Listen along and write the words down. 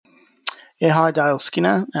Yeah, hi, Dale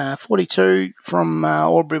Skinner, 42 from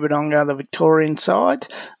Albury-Wodonga, the Victorian side,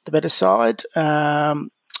 the better side. I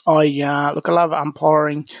love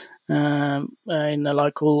umpiring in the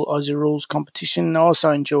local Aussie Rules competition. I also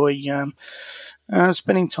enjoy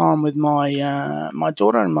spending time with my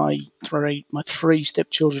daughter and my three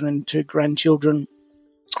stepchildren and two grandchildren.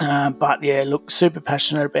 But yeah, look, super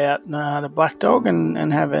passionate about the black dog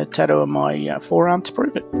and have a tattoo on my forearm to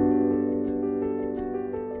prove it.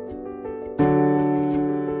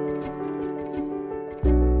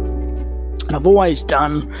 I've always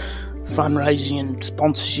done fundraising and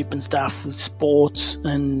sponsorship and stuff with sports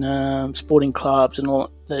and sporting clubs and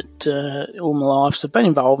all that all my life. So I've been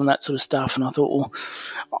involved in that sort of stuff, and I thought, well,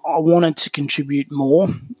 I wanted to contribute more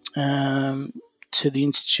to the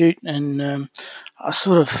institute, and I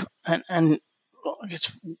sort of and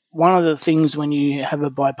it's one of the things when you have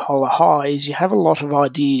a bipolar high is you have a lot of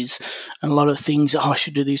ideas and a lot of things. Oh, I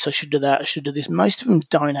should do this, I should do that, I should do this. Most of them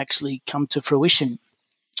don't actually come to fruition.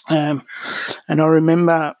 And I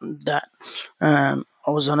remember that I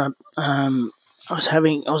was on a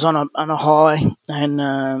high, and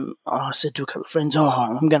I said to a couple of friends, "Oh,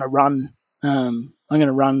 I'm going to run. I'm going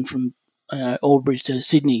to run from Albury to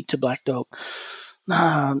Sydney to Black Dog."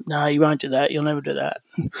 No, you won't do that. You'll never do that.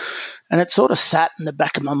 And it sort of sat in the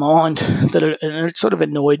back of my mind and it sort of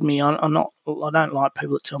annoyed me. I don't like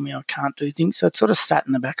people that tell me I can't do things. So it sort of sat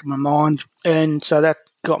in the back of my mind, and so that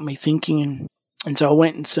got me thinking. And so I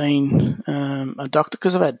went and seen a doctor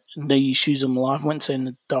because I've had knee issues all my life. I went and seen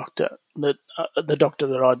the doctor that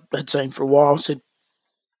I had seen for a while. Said,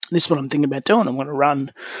 "This is what I'm thinking about doing. I'm going to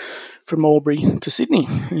run from Albury to Sydney."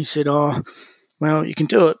 And he said, "Oh, well, you can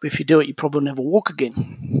do it, but if you do it, you probably never walk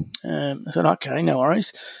again." I said, "Okay, no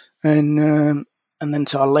worries." And then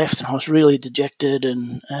so I left, and I was really dejected,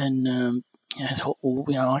 and I thought,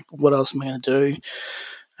 well, what else am I going to do?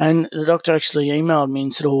 And the doctor actually emailed me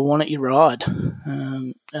and said, "Oh, why don't you ride?"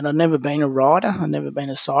 And I'd never been a rider. I'd never been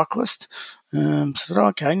a cyclist. So I said,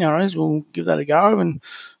 "Okay, no worries, we'll give that a go."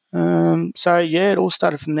 And so, yeah, it all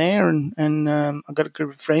started from there. And I got a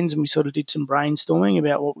group of friends, and we sort of did some brainstorming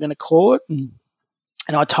about what we're going to call it.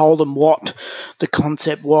 And I told them what the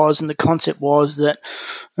concept was, and the concept was that,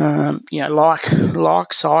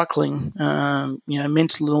 like cycling,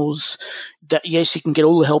 mental illness, that yes, you can get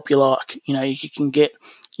all the help you like. You can get,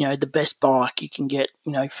 the best bike, you can get,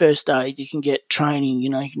 first aid, you can get training, you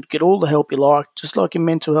can get all the help you like, just like in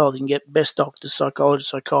mental health, you can get best doctors,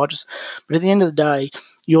 psychologists. But at the end of the day,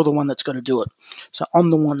 you're the one that's got to do it. So I'm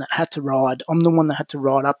the one that had to ride. I'm the one that had to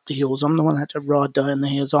ride up the hills. I'm the one that had to ride down the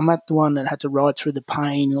hills. I'm the one that had to ride through the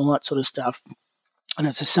pain and all that sort of stuff. And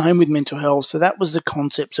it's the same with mental health. So that was the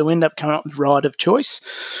concept. So we ended up coming up with Ride of Choice.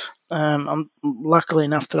 I'm luckily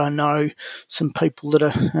enough that I know some people that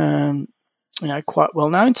are, quite well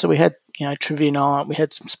known. So we had, trivia night, we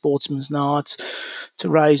had some sportsman's nights to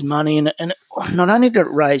raise money. And not only did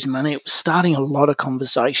it raise money, it was starting a lot of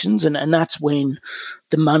conversations. And that's when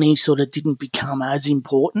the money sort of didn't become as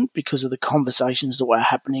important because of the conversations that were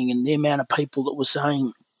happening and the amount of people that were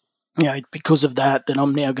saying, because of that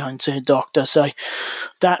I'm now going to see a doctor. So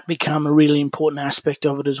that became a really important aspect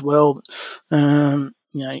of it as well. In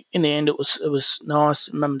the end, it was nice.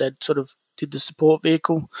 Mum and Dad sort of did the support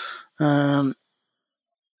vehicle.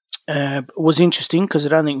 It was interesting because I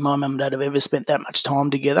don't think my mum and dad have ever spent that much time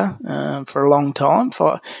together for a long time,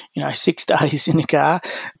 for 6 days in the car.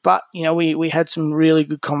 But we had some really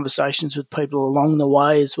good conversations with people along the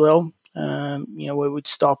way as well. Where we'd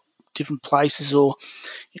stop different places, or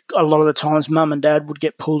a lot of the times mum and dad would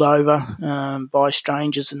get pulled over by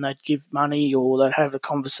strangers and they'd give money or they'd have a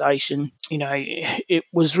conversation. It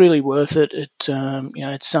was really worth it.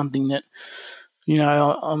 It's something that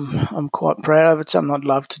I'm quite proud of. It's something I'd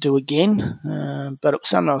love to do again, but it was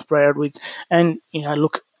something I was proud with. And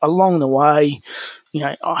look, along the way,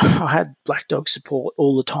 I had Black Dog support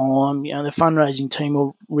all the time. The fundraising team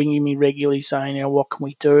were ringing me regularly saying, what can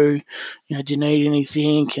we do? Do you need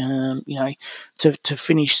anything? To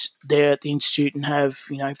finish there at the Institute and have,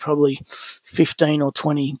 probably 15 or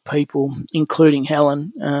 20 people, including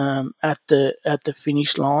Helen, at the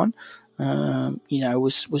finish line,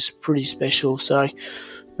 was pretty special. So,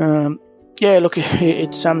 look,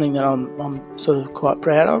 it's something that I'm sort of quite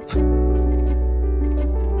proud of.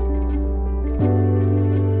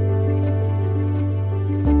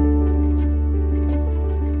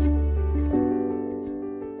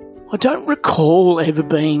 I don't recall ever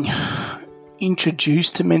being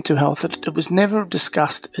introduced to mental health. It was never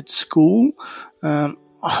discussed at school. I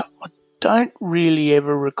don't really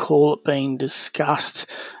ever recall it being discussed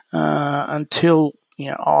until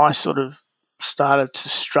I sort of started to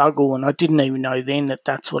struggle, and I didn't even know then that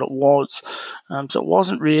that's what it was. So it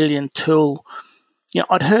wasn't really until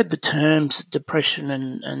I'd heard the terms depression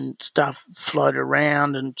and stuff float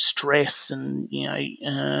around, and stress, and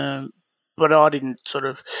but I didn't sort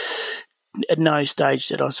of, at no stage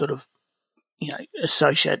did I sort of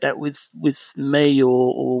associate that with me,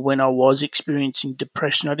 or when I was experiencing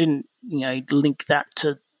depression. I didn't link that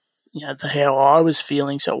to how I was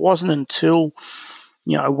feeling. So it wasn't until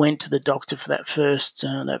I went to the doctor for that first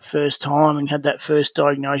time and had that first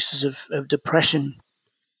diagnosis of depression,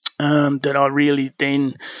 that I really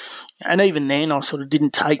then, and even then, I sort of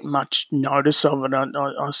didn't take much notice of it.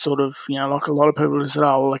 I sort of, like a lot of people, said,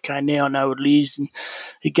 "Oh, well, okay, now I know what it is," and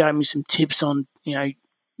he gave me some tips on,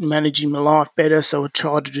 managing my life better. So I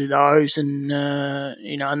tried to do those, and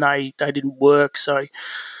and they didn't work. So,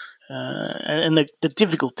 and the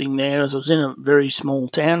difficult thing there is I was in a very small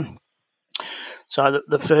town. So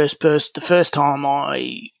the first time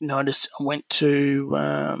I noticed, I went to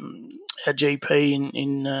a GP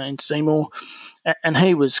in Seymour, and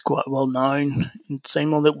he was quite well known in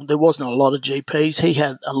Seymour. There wasn't a lot of GPs. He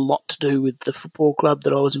had a lot to do with the football club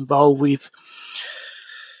that I was involved with.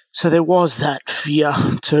 So there was that fear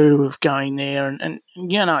too of going there, and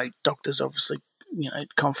doctors obviously,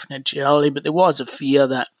 confidentiality, but there was a fear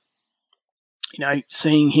that,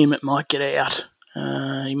 seeing him, it might get out.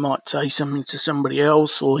 He might say something to somebody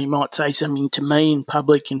else, or he might say something to me in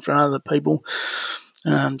public in front of other people.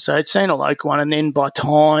 So it's seen a local one, and then by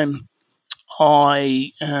time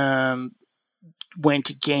I went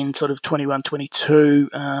again, sort of 21, 22,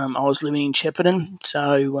 I was living in Shepparton.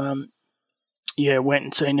 So, went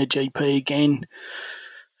and seen a GP again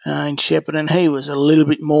in Shepparton. He was a little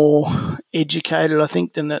bit more educated, I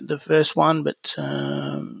think, than the first one, but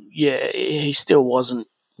he still wasn't.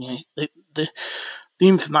 The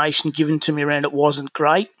information given to me around it wasn't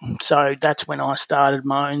great. So that's when I started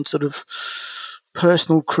my own sort of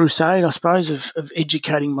personal crusade, I suppose, of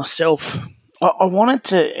educating myself. I wanted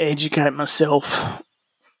to educate myself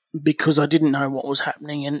because I didn't know what was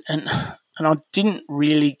happening, and I didn't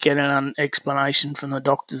really get an explanation from the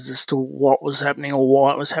doctors as to what was happening or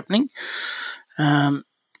why it was happening.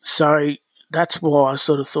 So that's why I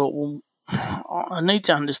sort of thought, well, I need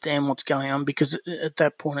to understand what's going on, because at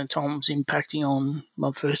that point in time it was impacting on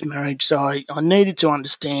my first marriage. So I needed to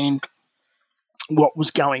understand what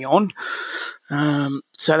was going on.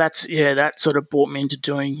 So that sort of brought me into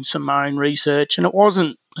doing some of my own research, and it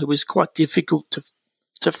was quite difficult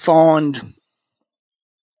to find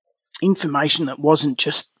information that wasn't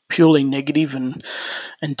just purely negative and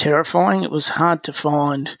terrifying. It was hard to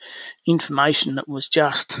find information that was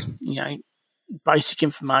just, basic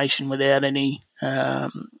information without any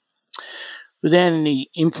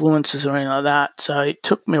influences or anything like that. So it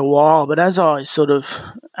took me a while, but as I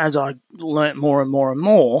learnt more and more and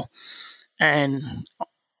more, and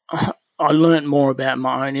I learnt more about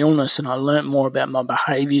my own illness, and I learnt more about my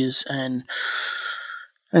behaviours, and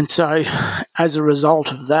so as a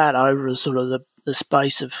result of that, over sort of the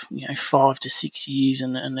space of 5 to 6 years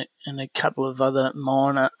and a couple of other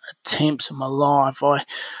minor attempts in my life, I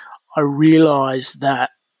realised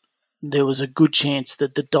that there was a good chance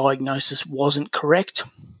that the diagnosis wasn't correct.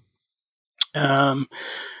 But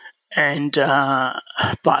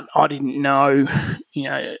I didn't know,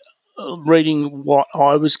 reading what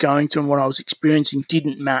I was going through and what I was experiencing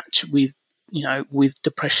didn't match with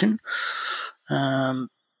depression.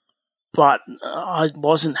 But I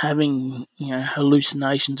wasn't having,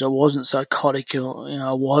 hallucinations. I wasn't psychotic, or,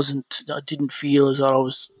 I didn't feel as though I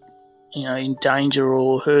was, in danger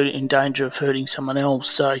or in danger of hurting someone else.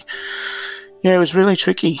 So, it was really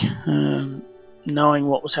tricky, knowing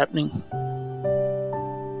what was happening.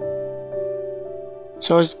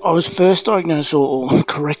 So I was first diagnosed, or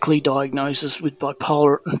correctly diagnosed, with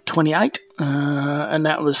bipolar at 28, and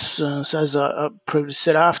that was, so as I previously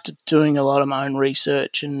said, after doing a lot of my own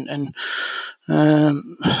research, and I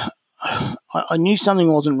knew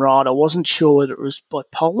something wasn't right. I wasn't sure whether it was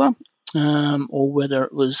bipolar, or whether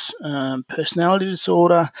it was personality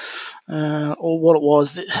disorder, or what it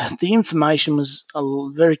was. The information was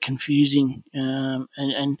very confusing,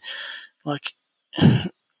 and like,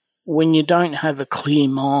 when you don't have a clear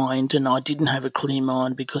mind, and I didn't have a clear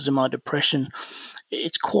mind because of my depression,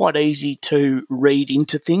 it's quite easy to read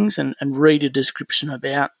into things and read a description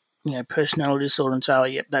about, personality disorder and say, oh,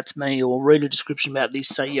 yep, that's me, or read a description about this,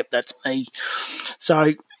 say, yep, that's me.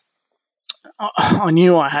 So I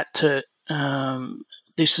knew I had to,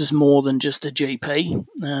 this is more than just a GP.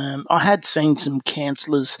 I had seen some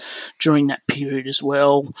counsellors during that period as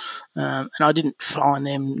well, and I didn't find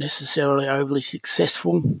them necessarily overly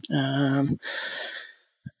successful.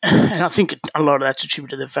 and I think a lot of that's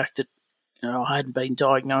attributed to the fact that I hadn't been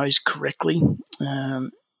diagnosed correctly,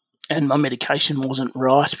 and my medication wasn't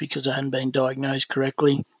right because I hadn't been diagnosed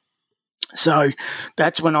correctly. So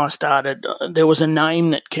that's when I started. There was a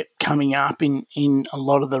name that kept coming up in a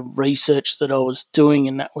lot of the research that I was doing,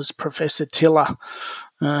 and that was Professor Tiller.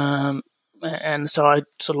 And so I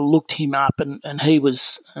sort of looked him up, and he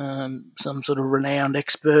was some sort of renowned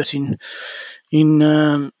expert in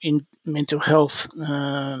mental health,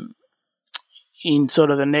 in sort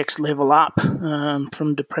of the next level up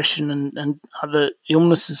from depression and other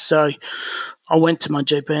illnesses. So I went to my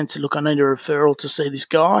GP and said, look, I need a referral to see this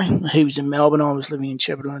guy. He was in Melbourne. I was living in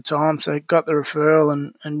Shepparton at the time. So I got the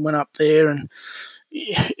referral and went up there. And,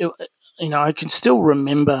 I can still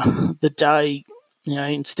remember the day,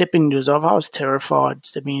 in stepping into his office. I was terrified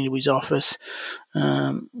stepping into his office,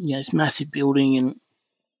 this massive building, and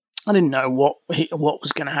I didn't know what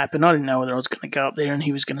was going to happen. I didn't know whether I was going to go up there and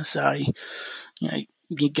he was going to say,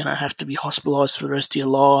 you're going to have to be hospitalised for the rest of your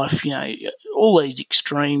life. All these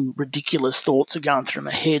extreme, ridiculous thoughts are going through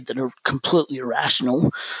my head that are completely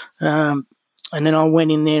irrational. And then I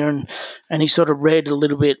went in there and he sort of read a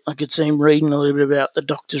little bit. I could see him reading a little bit about the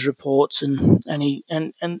doctor's reports, and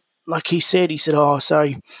like he said, oh,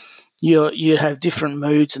 so you have different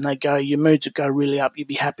moods, and your moods would go really up. You'd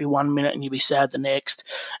be happy one minute and you'd be sad the next.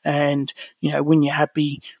 And, when you're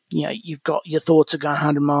happy, you've got your thoughts are going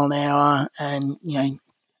 100 mile an hour, and, you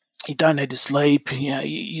don't need to sleep.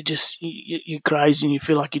 You're crazy and you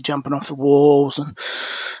feel like you're jumping off the walls,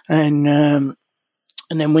 and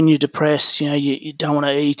then when you're depressed, you don't want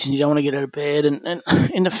to eat and you don't want to get out of bed. And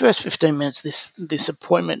in the first 15 minutes of this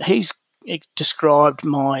appointment, he described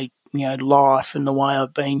my life and the way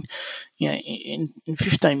I've been, in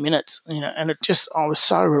 15 minutes, and I was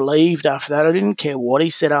so relieved after that. I didn't care what he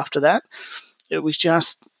said after that. It was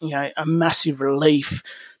just, a massive relief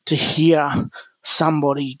to hear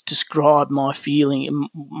somebody describe my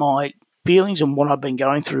feelings and what I've been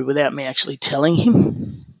going through without me actually telling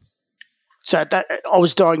him. So that I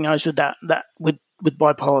was diagnosed with with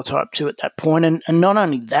bipolar type 2 at that point, and not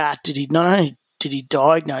only did he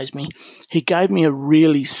diagnose me, he gave me a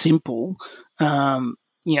really simple,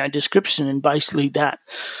 description, and basically that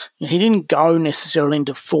he didn't go necessarily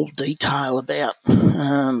into full detail about,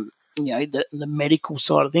 the medical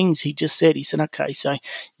side of things. He said, okay, so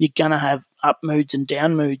you're going to have up moods and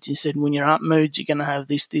down moods. He said, when you're up moods, you're going to have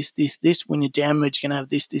this, this, this, this. When you're down moods, you're going to have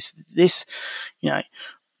this, this, this.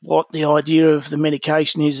 What the idea of the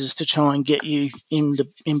medication is to try and get you in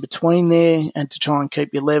between there and to try and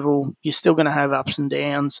keep your level. You're still going to have ups and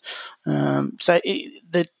downs.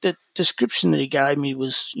 The description that he gave me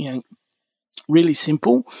was, really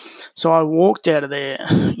simple. So I walked out of there,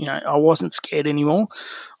 I wasn't scared anymore.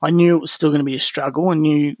 I knew it was still going to be a struggle. I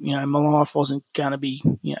knew, my life wasn't going to be,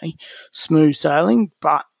 smooth sailing,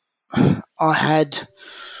 but I had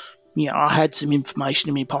some information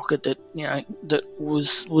in my pocket that, that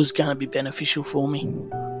was going to be beneficial for me.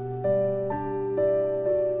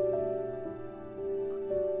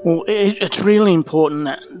 Well, it's really important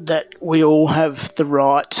that we all have the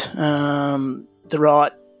right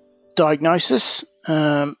diagnosis,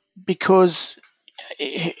 because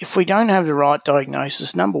if we don't have the right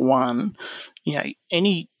diagnosis, number one,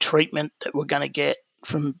 any treatment that we're going to get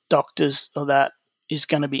from doctors or that is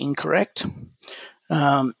going to be incorrect.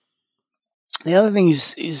 The other thing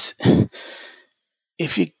is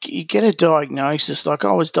if you get a diagnosis, like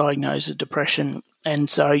I was diagnosed with depression, and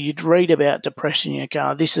so you'd read about depression, you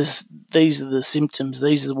go, these are the symptoms,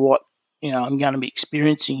 these are what I'm going to be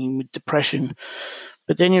experiencing with depression.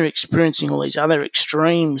 But then you're experiencing all these other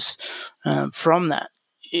extremes from that.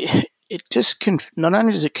 It just not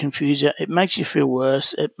only does it confuse you, it makes you feel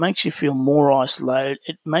worse. It makes you feel more isolated.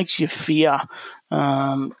 It makes you fear,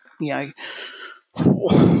 what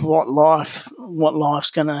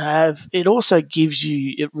life's going to have. It also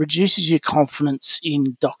it reduces your confidence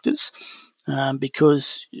in doctors,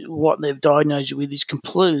 because what they've diagnosed you with is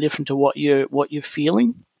completely different to what you're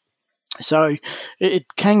feeling. So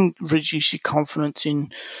it can reduce your confidence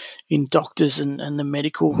in doctors and the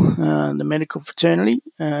medical fraternity,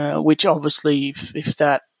 which obviously if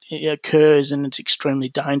that occurs, and it's extremely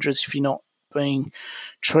dangerous if you're not being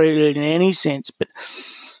treated in any sense. But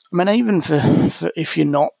I mean, even for if you're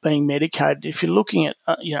not being medicated, if you're looking at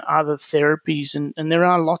other therapies, and there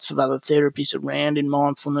are lots of other therapies around in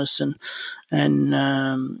mindfulness and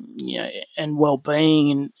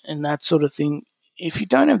well-being and that sort of thing. If you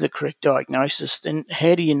don't have the correct diagnosis, then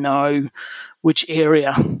how do you know which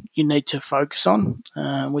area you need to focus on,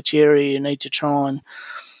 which area you need to try and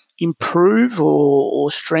improve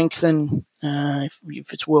or strengthen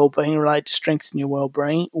if it's well-being related, to strengthen your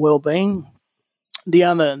well-being. The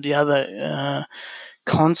other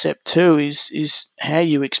concept too is how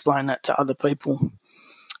you explain that to other people.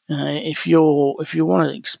 If you want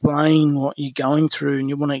to explain what you're going through and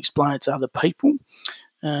you want to explain it to other people,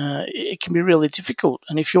 it can be really difficult.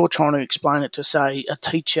 And if you're trying to explain it to, say, a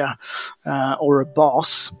teacher or a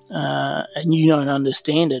boss, and you don't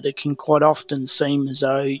understand it, it can quite often seem as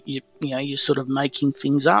though you're sort of making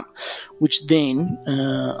things up, which then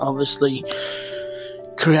obviously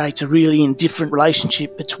creates a really indifferent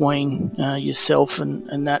relationship between yourself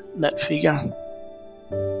and that figure.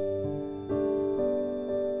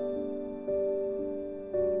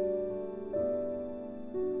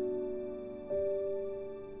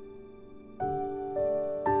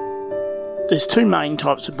 There's two main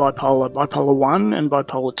types of bipolar 1 and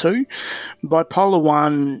bipolar 2. Bipolar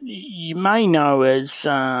 1, you may know as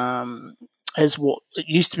what it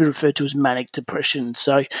used to be referred to as manic depression.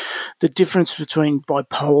 So the difference between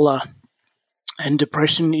bipolar and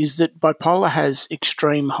depression is that bipolar has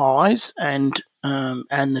extreme highs and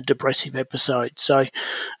the depressive episode. So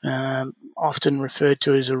often referred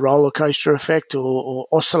to as a roller coaster effect or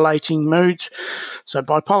oscillating moods. So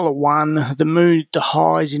bipolar 1, the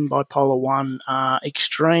highs in bipolar 1 are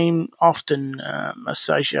extreme, often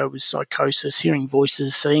associated with psychosis, hearing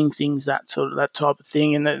voices, seeing things, that type of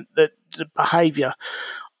thing, and the behaviour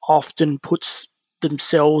often puts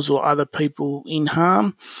themselves or other people in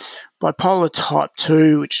harm. Bipolar type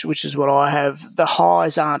 2, which is what I have, the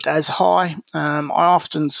highs aren't as high. I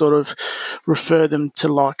often sort of refer them to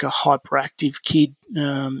like a hyperactive kid.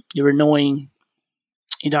 You're annoying,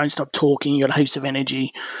 you don't stop talking, you got heaps of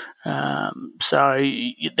energy. So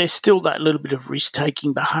there's still that little bit of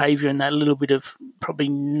risk-taking behaviour and that little bit of probably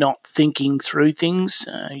not thinking through things.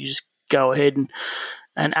 You just go ahead and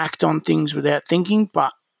act on things without thinking,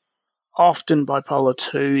 but often bipolar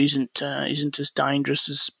 2 isn't as dangerous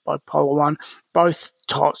as bipolar 1. Both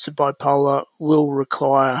types of bipolar will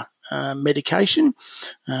require medication,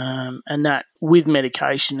 and that with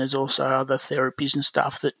medication there's also other therapies and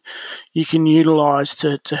stuff that you can utilise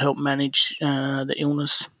to help manage the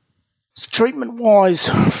illness. So treatment-wise,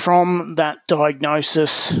 from that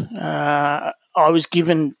diagnosis, I was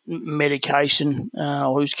given medication. I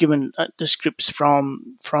was given the scripts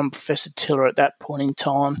from Professor Tiller at that point in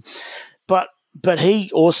time, but he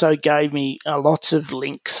also gave me lots of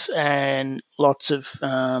links and lots of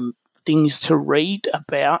things to read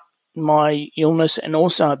about my illness and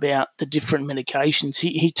also about the different medications.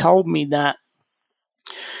 He told me that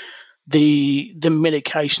the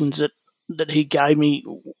medications that he gave me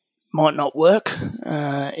might not work.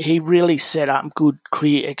 He really set up good,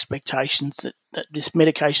 clear expectations that this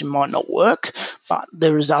medication might not work, but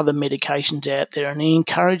there is other medications out there, and he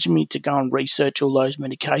encouraged me to go and research all those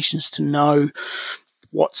medications to know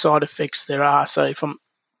what side effects there are. So if I'm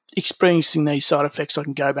experiencing these side effects, I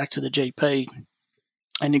can go back to the GP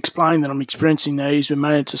and explain that I'm experiencing these, we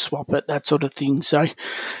may need to swap it, that sort of thing. So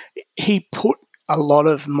he put a lot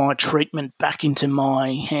of my treatment back into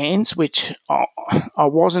my hands, which I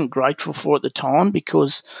wasn't grateful for at the time,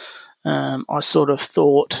 because I sort of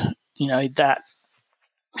thought, that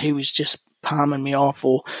he was just palming me off,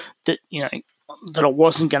 or that, that I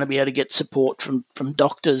wasn't going to be able to get support from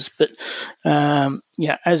doctors. But,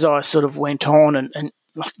 as I sort of went on and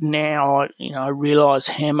like now, I realise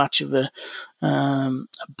how much of a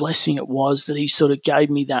blessing it was that he sort of gave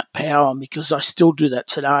me that power, because I still do that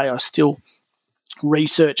today. I still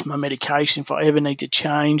research my medication if I ever need to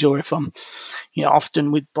change, or if I'm,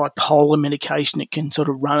 often with bipolar medication, it can sort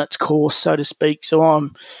of run its course, so to speak. So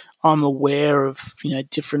I'm aware of,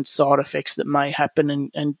 different side effects that may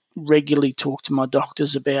happen, and regularly talk to my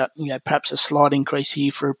doctors about, perhaps a slight increase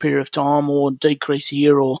here for a period of time, or decrease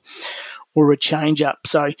here, or a change up.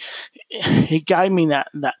 So he gave me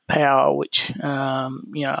that power, which,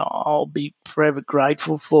 I'll be forever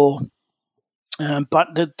grateful for.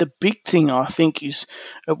 But the big thing, I think, is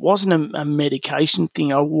it wasn't a medication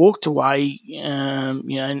thing. I walked away,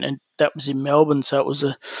 and that was in Melbourne, so it was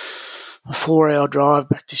a 4-hour drive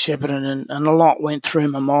back to Shepparton, and a lot went through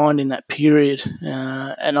my mind in that period.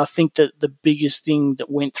 And I think that the biggest thing that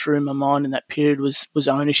went through my mind in that period was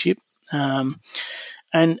ownership,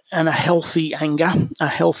 and a healthy anger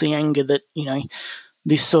that,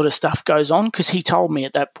 this sort of stuff goes on, because he told me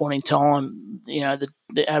at that point in time,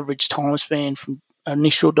 the average time span from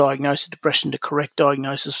initial diagnosis of depression to correct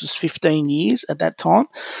diagnosis was 15 years at that time,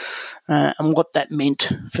 and what that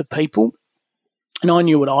meant for people. And I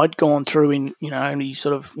knew what I'd gone through in, only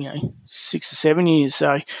sort of, 6 or 7 years.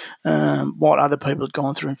 So what other people had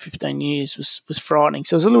gone through in 15 years was frightening.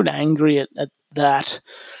 So I was a little angry at that.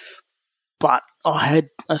 but I had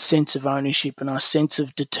a sense of ownership and a sense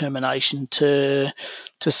of determination to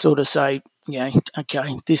sort of say,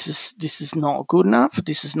 okay, this is not good enough.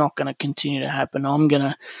 This is not going to continue to happen. I'm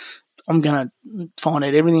gonna find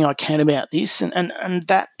out everything I can about this, and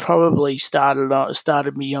that probably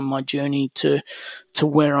started me on my journey to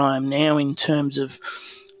where I am now in terms of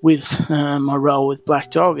with my role with Black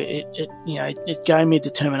Dog. It gave me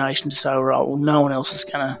determination to say, all right, well, no one else is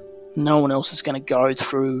gonna go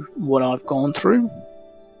through what I've gone through,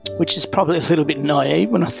 which is probably a little bit naive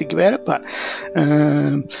when I think about it, but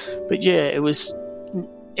yeah, it was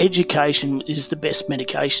education is the best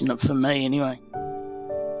medication for me anyway.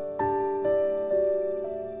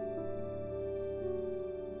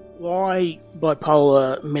 Why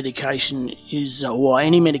bipolar medication why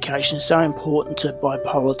any medication is so important to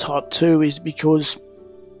bipolar type 2 is because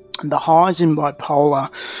the highs in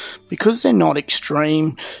bipolar, because they're not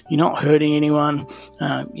extreme, you're not hurting anyone,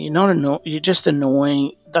 you're just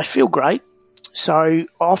annoying, they feel great. So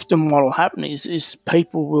often what will happen is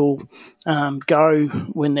people will go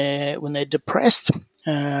when they're depressed,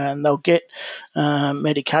 and they'll get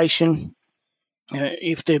medication.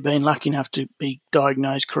 If they've been lucky enough to be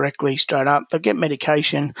diagnosed correctly straight up, they'll get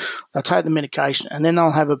medication, they'll take the medication, and then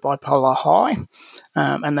they'll have a bipolar high,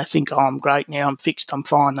 and they think, oh, I'm great now, I'm fixed, I'm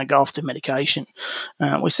fine, they go off the medication.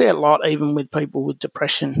 We see it a lot even with people with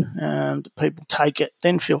depression. People take it,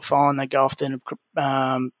 then feel fine, they go off their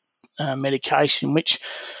medication, which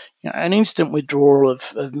an instant withdrawal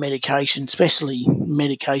of medication, especially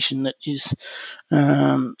medication that is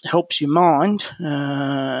helps your mind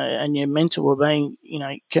and your mental well-being,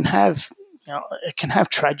 can have it can have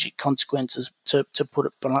tragic consequences, to put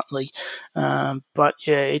it bluntly. But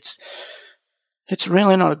yeah, it's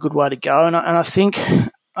really not a good way to go, and I think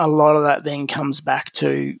a lot of that then comes back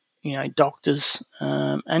to doctors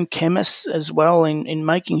and chemists as well in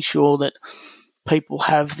making sure that people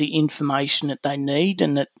have the information that they need,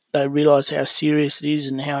 and that they realise how serious it is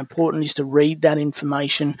and how important it is to read that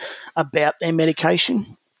information about their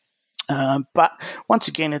medication. But once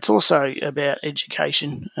again, it's also about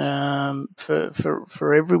education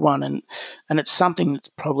for everyone, and it's something that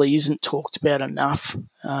probably isn't talked about enough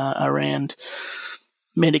around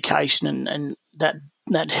medication and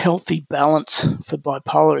that healthy balance for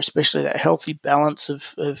bipolar, especially that healthy balance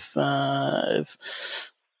of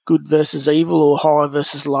good versus evil, or high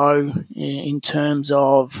versus low, in terms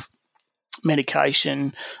of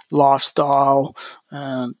medication, lifestyle,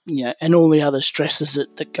 and all the other stresses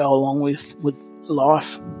that go along with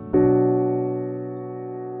life.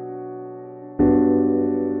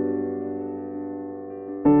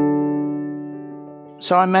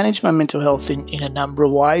 So I manage my mental health in a number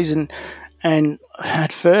of ways, and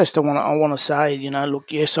at first I want to say, look,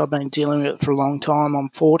 yes, I've been dealing with it for a long time. I'm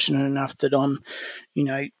fortunate enough that I'm,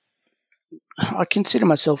 I consider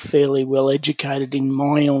myself fairly well educated in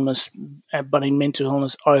my illness, but in mental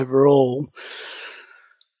illness overall.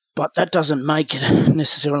 But that doesn't make it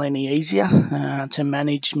necessarily any easier to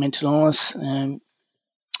manage mental illness.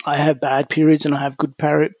 I have bad periods and I have good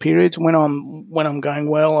periods. When I'm going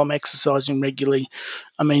well, I'm exercising regularly,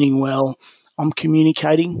 I'm eating well, I'm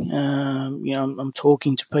communicating. I'm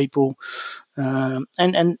talking to people,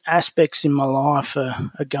 and aspects in my life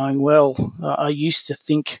are going well. I used to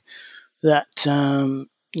think that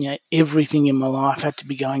everything in my life had to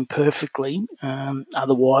be going perfectly,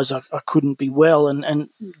 otherwise I couldn't be well, and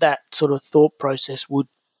that sort of thought process would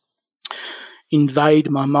invade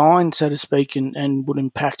my mind, so to speak, and would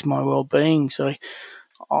impact my well-being. So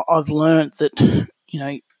I've learnt that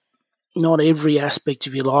not every aspect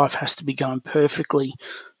of your life has to be going perfectly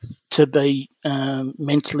to be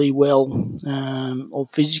mentally well or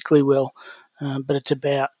physically well, but it's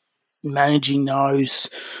about managing those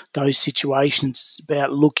situations. It's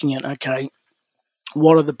about looking at, okay,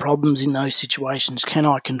 what are the problems in those situations? Can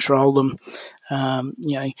I control them? Are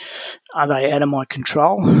they out of my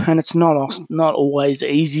control? And it's not always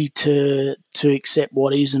easy to accept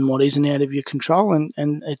what is and what isn't out of your control,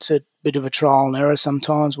 and it's a bit of a trial and error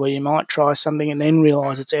sometimes, where you might try something and then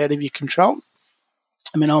realise it's out of your control.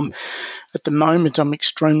 I mean, I'm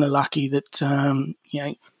extremely lucky that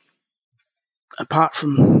apart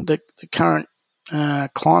from the current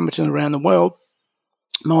climate around the world,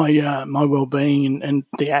 my well-being and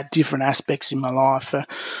the different aspects in my life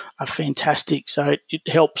are fantastic. So it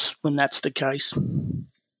helps when that's the case.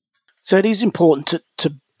 So it is important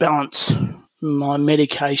to balance my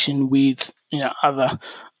medication with other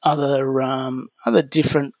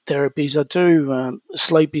different therapies. I do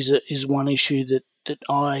sleep is one issue that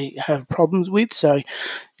I have problems with. So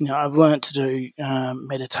I've learnt to do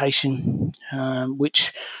meditation,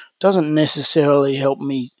 which doesn't necessarily help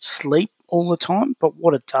me sleep all the time, but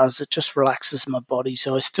what it does, it just relaxes my body.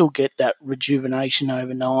 So I still get that rejuvenation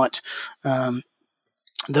overnight,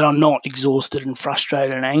 that I'm not exhausted and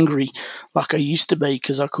frustrated and angry like I used to be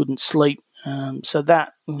because I couldn't sleep. So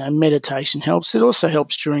that, meditation helps. It also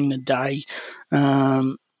helps during the day.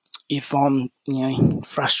 If I'm,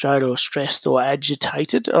 frustrated or stressed or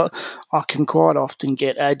agitated, I can quite often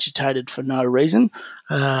get agitated for no reason,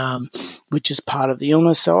 which is part of the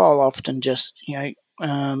illness. So I'll often just,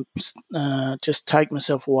 just take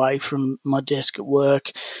myself away from my desk at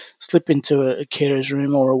work, slip into a carer's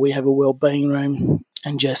room, or we have a wellbeing room,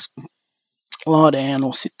 and just lie down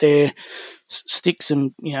or sit there, stick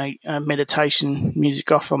some, meditation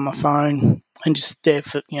music off on my phone, and just there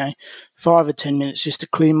for, 5 or 10 minutes just to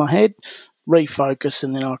clear my head, refocus,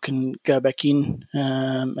 and then I can go back in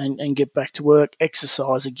and get back to work.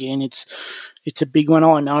 Exercise again, it's a big one.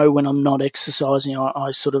 I know when I'm not exercising, I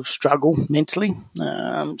sort of struggle mentally.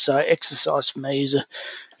 So exercise for me is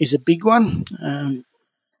a big one, and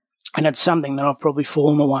it's something that I've probably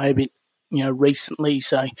fallen away a bit, recently.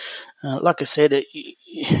 So, like I said,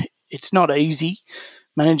 it's not easy.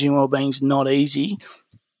 Managing wellbeing's not easy,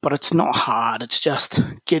 but it's not hard. It's just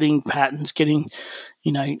getting patterns, doing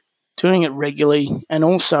it regularly. And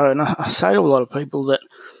also, and I say to a lot of people that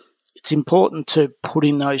it's important to put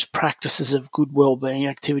in those practices of good wellbeing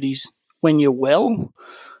activities when you're well,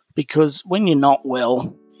 because when you're not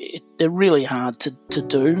well, they're really hard to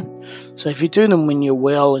do. So if you do them when you're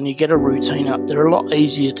well and you get a routine up, they're a lot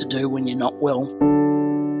easier to do when you're not well.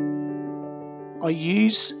 I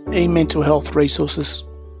use e-mental health resources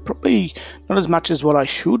probably not as much as what I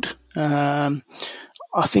should. I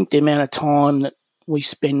think the amount of time that we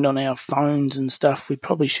spend on our phones and stuff, we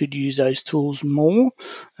probably should use those tools more.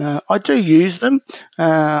 I do use them.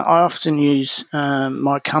 I often use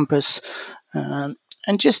my compass,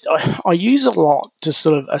 and just I use a lot to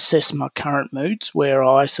sort of assess my current moods where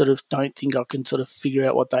I sort of don't think I can sort of figure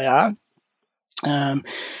out what they are.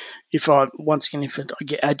 If I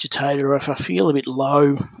get agitated or if I feel a bit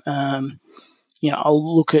low,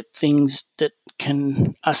 I'll look at things that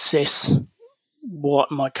can assess what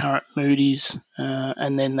my current mood is,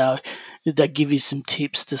 and then they give you some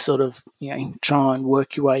tips to sort of try and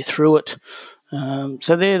work your way through it.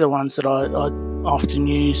 So they're the ones that I often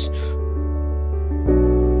use.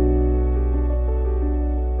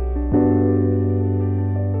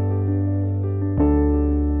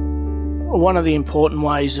 One of the important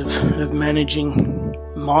ways of managing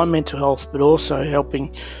my mental health, but also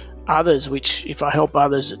helping others, which if I help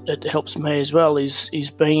others, it helps me as well, is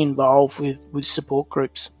being involved with support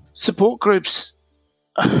groups. Support groups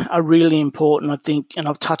are really important, I think, and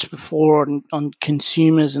I've touched before on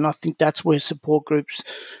consumers, and I think that's where support groups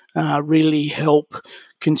really help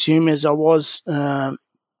consumers. I was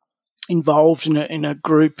involved in a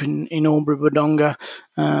group in Albury-Wodonga,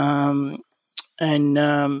 and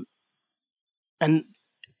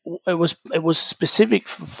it was specific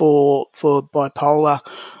for bipolar,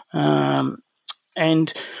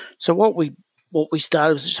 and so what we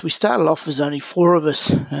started was we started off as only 4 of us,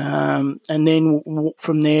 and then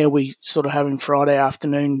from there we sort of having Friday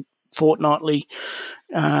afternoon fortnightly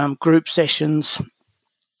group sessions.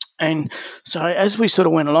 And so as we sort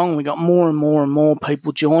of went along, we got more and more and more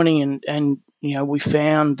people joining, and we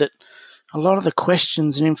found that a lot of the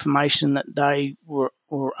questions and information that they were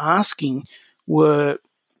asking were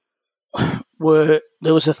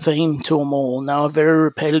there was a theme to them all, and they were very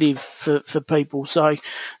repetitive for people. So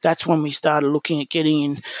that's when we started looking at getting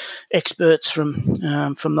in experts from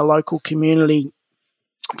the local community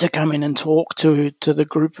to come in and talk to the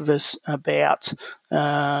group of us about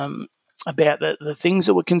the things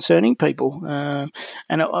that were concerning people.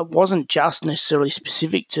 And it wasn't just necessarily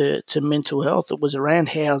specific to mental health. It was around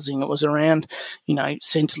housing. It was around,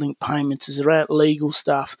 Centrelink payments. It was around legal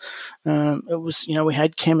stuff. It was, we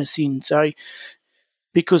had chemists in. So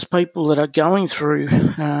because people that are going through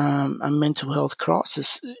a mental health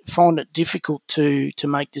crisis find it difficult to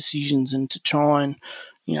make decisions and to try and,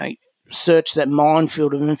 search that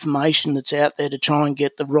minefield of information that's out there to try and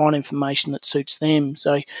get the right information that suits them.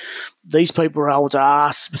 So these people are able to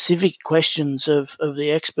ask specific questions of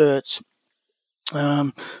the experts.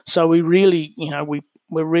 So we really,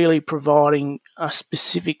 we're really providing a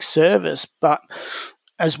specific service, but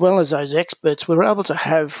as well as those experts, we're able to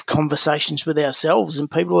have conversations with ourselves,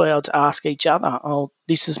 and people are able to ask each other, oh,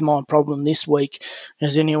 this is my problem this week.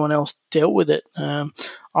 Has anyone else dealt with it?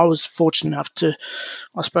 I was fortunate enough to,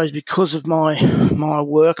 I suppose, because of my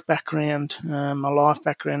work background, my life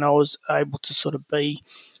background, I was able to sort of be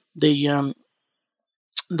the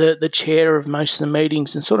the chair of most of the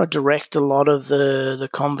meetings and sort of direct a lot of the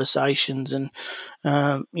conversations. And,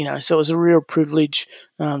 so it was a real privilege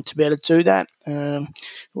to be able to do that.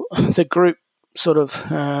 The group sort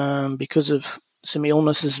of, because of some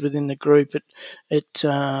illnesses within the group, it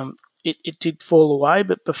did fall away.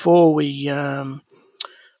 But before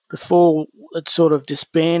it sort of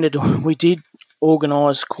disbanded, we did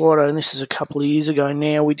organise and this is a couple of years ago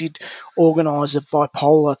now, we did organise a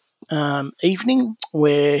bipolar evening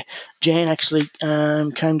where Jan actually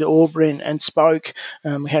came to Albury and spoke.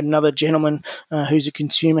 We had another gentleman who's a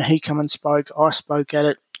consumer. He come and spoke. I spoke at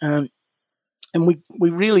it. And we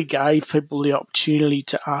really gave people the opportunity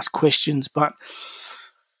to ask questions, but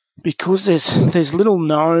because there's little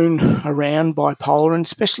known around bipolar, and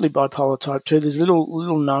especially bipolar type 2, there's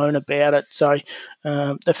little known about it. So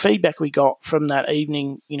the feedback we got from that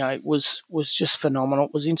evening, was just phenomenal.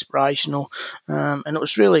 It was inspirational, and it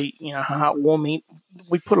was really, heartwarming.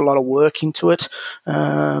 We put a lot of work into it,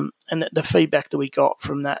 and the feedback that we got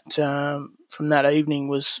from that evening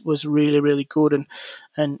was really, really good.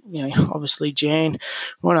 And obviously Jan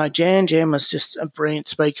was just a brilliant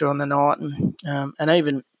speaker on the night, and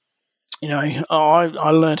even,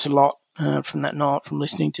 I learnt a lot from that night from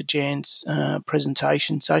listening to Jan's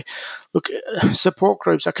presentation. So, look, support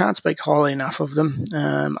groups, I can't speak highly enough of them.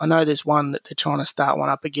 I know there's one that they're trying to start one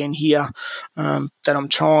up again here that I'm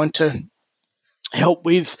trying to help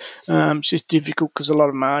with. It's just difficult because a lot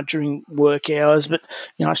of them are during work hours. But,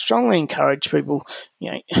 I strongly encourage people,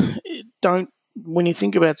 don't, when you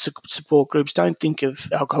think about support groups, don't think of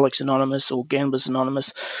Alcoholics Anonymous or Gamblers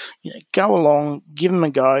Anonymous. Go along, give them a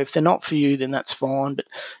go. If they're not for you, then that's fine. But,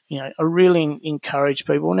 I really encourage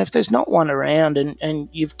people. And if there's not one around and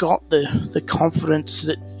you've got the confidence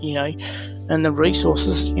that, and the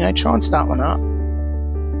resources, try and start one up.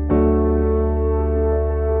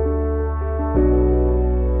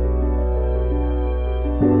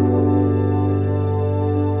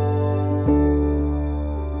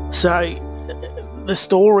 So, the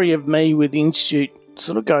story of me with the Institute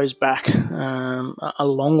sort of goes back a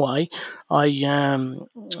long way.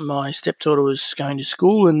 My stepdaughter was going to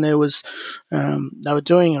school, and there was they were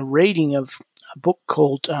doing a reading of a book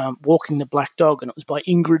called Walking the Black Dog, and it was by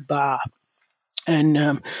Ingrid Barr.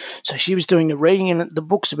 And so she was doing the reading, and the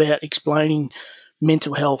book's about explaining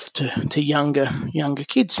mental health to younger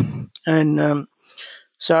kids. And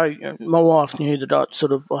so my wife knew that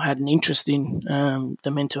I had an interest in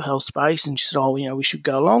the mental health space, and she said, we should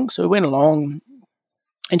go along. So we went along,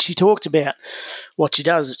 and she talked about what she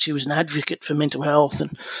does, that she was an advocate for mental health.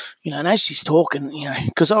 And, and as she's talking,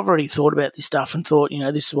 because I've already thought about this stuff and thought,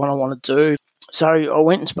 this is what I want to do. So I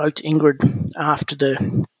went and spoke to Ingrid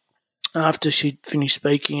after she'd finished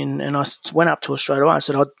speaking, and I went up to her straight away. I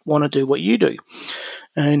said, I want to do what you do.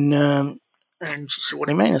 And she said, what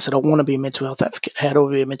do you mean? I said, I want to be a mental health advocate. How do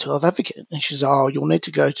I be a mental health advocate? And she said, you'll need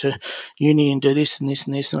to go to uni and do this and this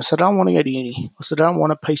and this. And I said, I don't want to go to uni. I said, I don't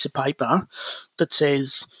want a piece of paper that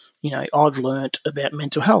says, I've learnt about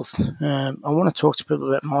mental health. I want to talk to people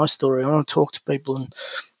about my story. I want to talk to people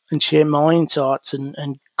and share my insights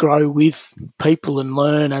and grow with people and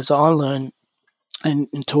learn as I learn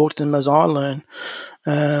and talk to them as I learn.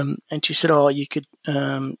 And she said, you could,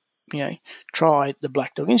 try the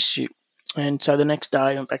Black Dog Institute. And so the next day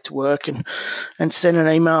I went back to work and sent an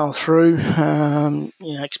email through,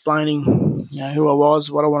 explaining, who I was,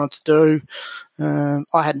 what I wanted to do.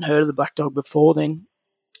 I hadn't heard of the Black Dog before then.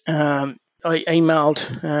 I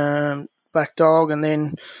emailed Black Dog, and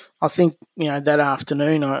then I think, that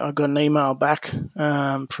afternoon I got an email back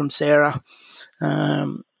from Sarah.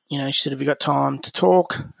 She said, have you got time to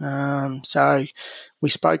talk? So we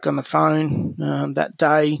spoke on the phone that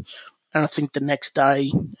day. And I think the next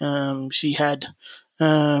day she had,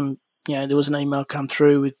 there was an email come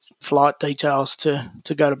through with flight details to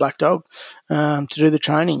go to Black Dog to do the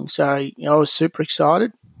training. So I was super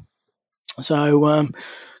excited. So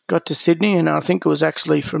got to Sydney, and I think it was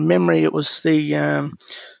actually, from memory, it was the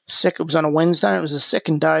it was on a Wednesday. It was the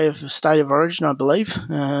second day of State of Origin, I believe.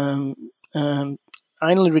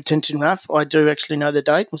 Only retention rough, I do actually know the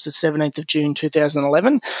date, was the 17th of June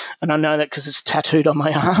 2011, and I know that because it's tattooed on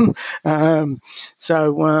my arm.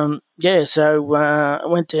 So I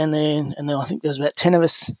went down there, and I think there was about 10 of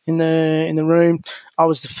us in the room. I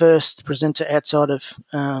was the first presenter outside of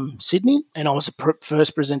Sydney, and I was the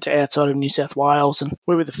first presenter outside of New South Wales, and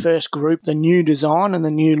we were the first group, the new design and the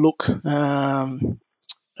new look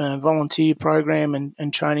volunteer program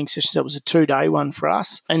and training sessions. That was a 2-day one for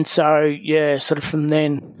us. And so, sort of from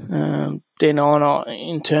then on,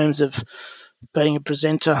 in terms of being a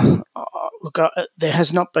presenter, there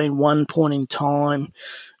has not been one point in time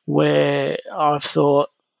where I've thought,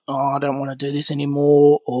 I don't want to do this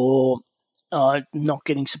anymore, or not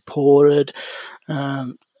getting supported.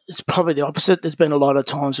 It's probably the opposite. There's been a lot of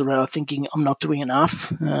times where I'm thinking I'm not doing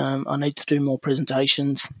enough. I need to do more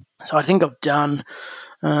presentations. So I think I've done,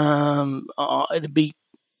 it'd be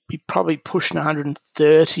probably pushing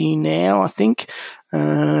 130 now, I think.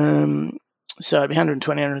 So it'd be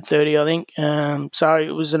 120, 130, I think. So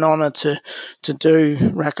it was an honour to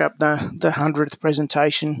rack up the 100th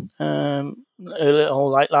presentation early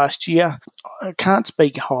or late last year. I can't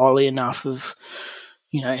speak highly enough of,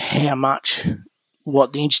 how much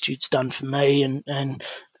what the Institute's done for me, and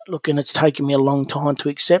look, and it's taken me a long time to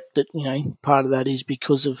accept that, part of that is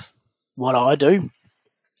because of what I do.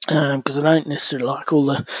 Because I don't necessarily like all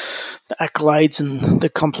the accolades and the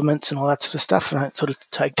compliments and all that sort of stuff. I don't sort of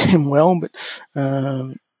take them well, but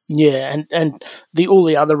and all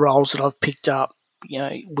the other roles that I've picked up,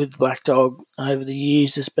 with Black Dog over the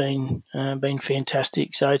years has been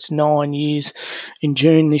fantastic. So it's 9 years. In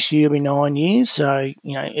June this year, it'll be 9 years. So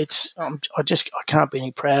it's I can't be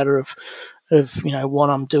any prouder of what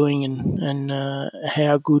I'm doing and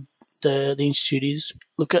how good the Institute is.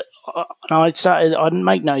 Look, I'd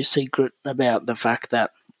make no secret about the fact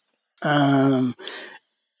that I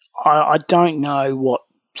don't know what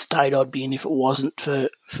state I'd be in if it wasn't for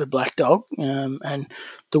Black Dog, and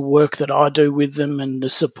the work that I do with them and the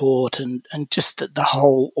support and just the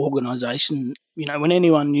whole organisation. When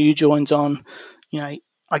anyone new joins on, I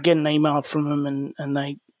get an email from them and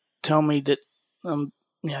they tell me that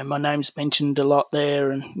my name's mentioned a lot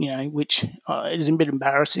there, and which is a bit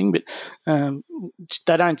embarrassing, but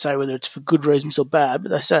they don't say whether it's for good reasons or bad, but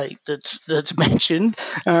they say that's mentioned.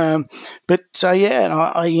 But so yeah, and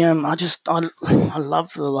I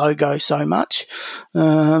love the logo so much,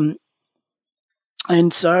 and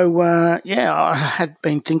so I had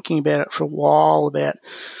been thinking about it for a while about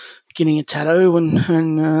getting a tattoo,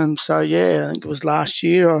 and so yeah, I think it was last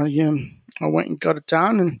year I went and got it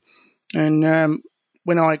done, and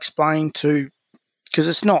when I explained because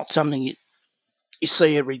it's not something you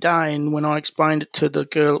see every day, and when I explained it to the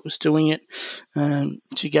girl that was doing it,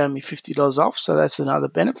 she gave me $50 off, so that's another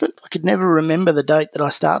benefit. I could never remember the date that I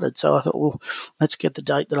started, so I thought, well, let's get the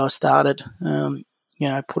date that I started,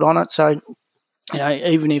 put on it. So,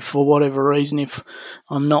 even if for whatever reason, if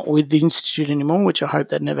I'm not with the Institute anymore, which I hope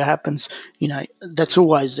that never happens, that's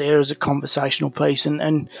always there as a conversational piece.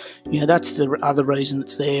 And that's the other reason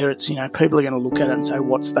it's there. It's, people are going to look at it and say,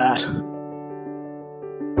 what's that?